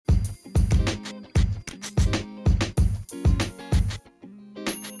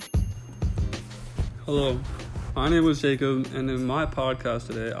Hello, my name is Jacob, and in my podcast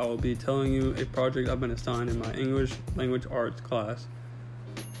today, I will be telling you a project I've been assigned in my English Language Arts class.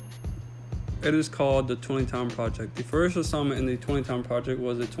 It is called the 20 Time Project. The first assignment in the 20 Time Project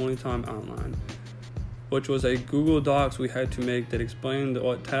was a 20 Time Outline, which was a Google Docs we had to make that explained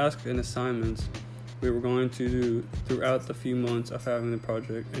what tasks and assignments we were going to do throughout the few months of having the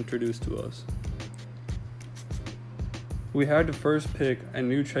project introduced to us. We had to first pick a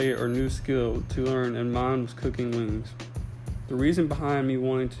new trait or new skill to learn, and mine was cooking wings. The reason behind me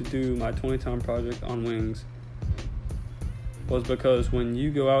wanting to do my 20 Time Project on wings was because when you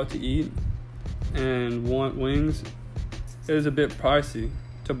go out to eat and want wings, it is a bit pricey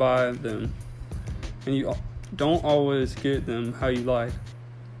to buy them, and you don't always get them how you like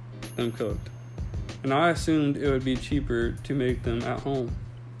them cooked. And I assumed it would be cheaper to make them at home.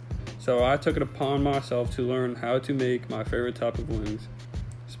 So I took it upon myself to learn how to make my favorite type of wings,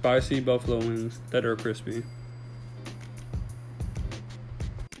 spicy buffalo wings that are crispy.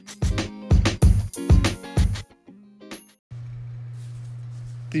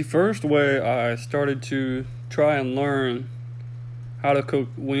 The first way I started to try and learn how to cook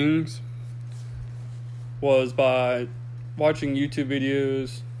wings was by watching YouTube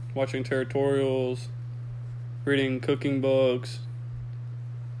videos, watching tutorials, reading cooking books,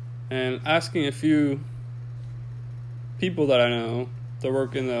 and asking a few people that I know that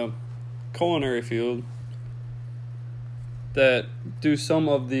work in the culinary field that do some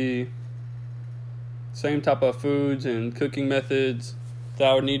of the same type of foods and cooking methods that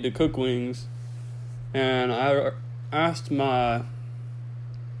I would need to cook wings. And I asked my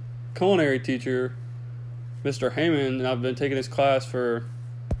culinary teacher, Mr. Heyman, and I've been taking his class for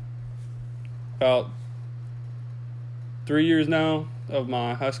about 3 years now of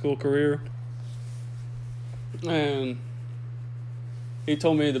my high school career, and he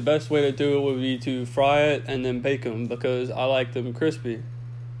told me the best way to do it would be to fry it and then bake them, because I like them crispy,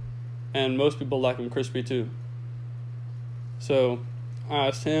 and most people like them crispy too. So I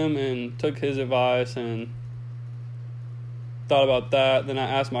asked him and took his advice and thought about that. Then I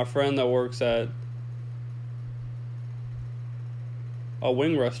asked my friend that works at a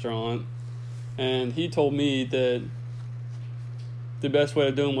wing restaurant, and he told me that the best way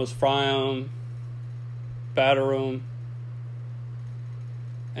to do them was fry them, batter them,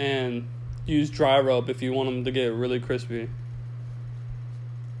 and use dry rub if you want them to get really crispy.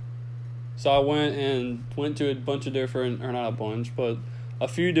 So I went to a bunch of different, or not a bunch, but a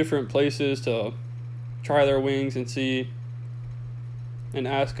few different places to try their wings and see, and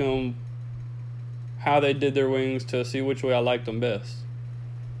ask them how they did their wings to see which way I liked them best.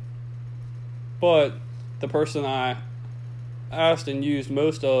 But the person I asked and used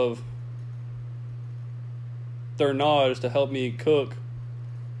most of their knowledge to help me cook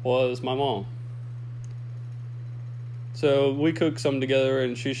was my mom. So we cooked some together,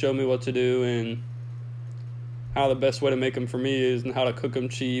 and she showed me what to do and how the best way to make them for me is, and how to cook them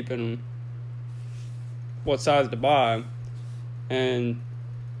cheap and what size to buy. And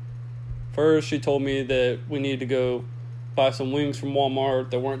first she told me that we needed to go buy some wings from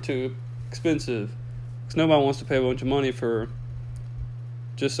Walmart that weren't too expensive, because nobody wants to pay a bunch of money for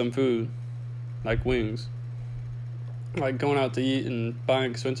just some food like wings, like going out to eat and buying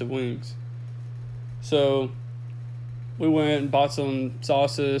expensive wings. So we went and bought some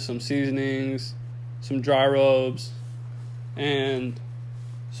sauces, some seasonings, some dry rubs, and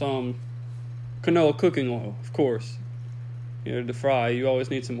some canola cooking oil, of course. You know, to fry, you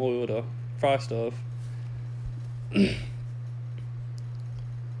always need some oil to fry stuff.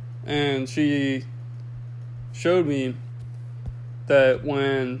 And she showed me that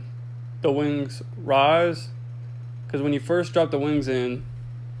when the wings rise, because when you first drop the wings in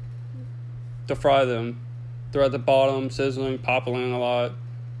to fry them, they're at the bottom, sizzling, popping a lot.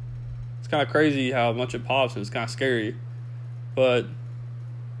 It's kind of crazy how much it pops, and it's kind of scary. But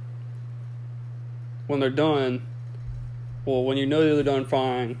when they're done, well, when you know they're done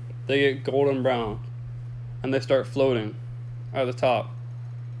frying, they get golden brown, and they start floating at the top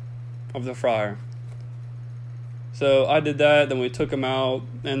of the fryer. So I did that, then we took them out,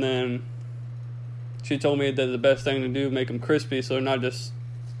 and then she told me that the best thing to do, make them crispy so they're not just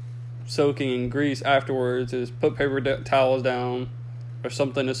soaking in grease afterwards, is put paper towels down or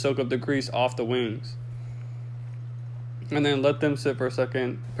something to soak up the grease off the wings. And then let them sit for a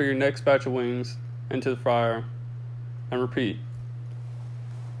second, put your next batch of wings into the fryer, and repeat.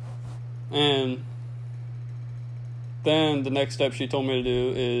 And then the next step she told me to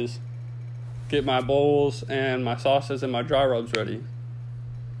do is get my bowls and my sauces and my dry rubs ready.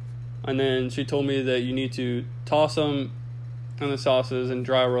 And then she told me that you need to toss them in the sauces and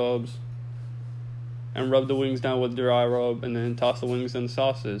dry rubs and rub the wings down with dry rub, and then toss the wings in the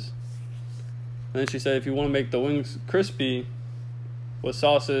sauces. And then she said if you want to make the wings crispy with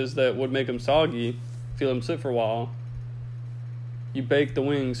sauces that would make them soggy, if you let them sit for a while, you bake the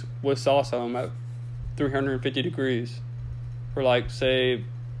wings with sauce on them at 350 degrees for like, say,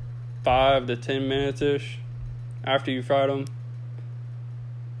 5 to 10 minutes-ish after you fried them.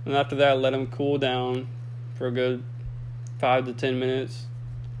 And after that, let them cool down for a good 5 to 10 minutes.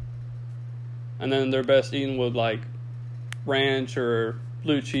 And then they're best eaten with like ranch or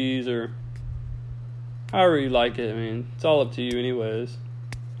blue cheese or however you like it. I mean, it's all up to you anyways.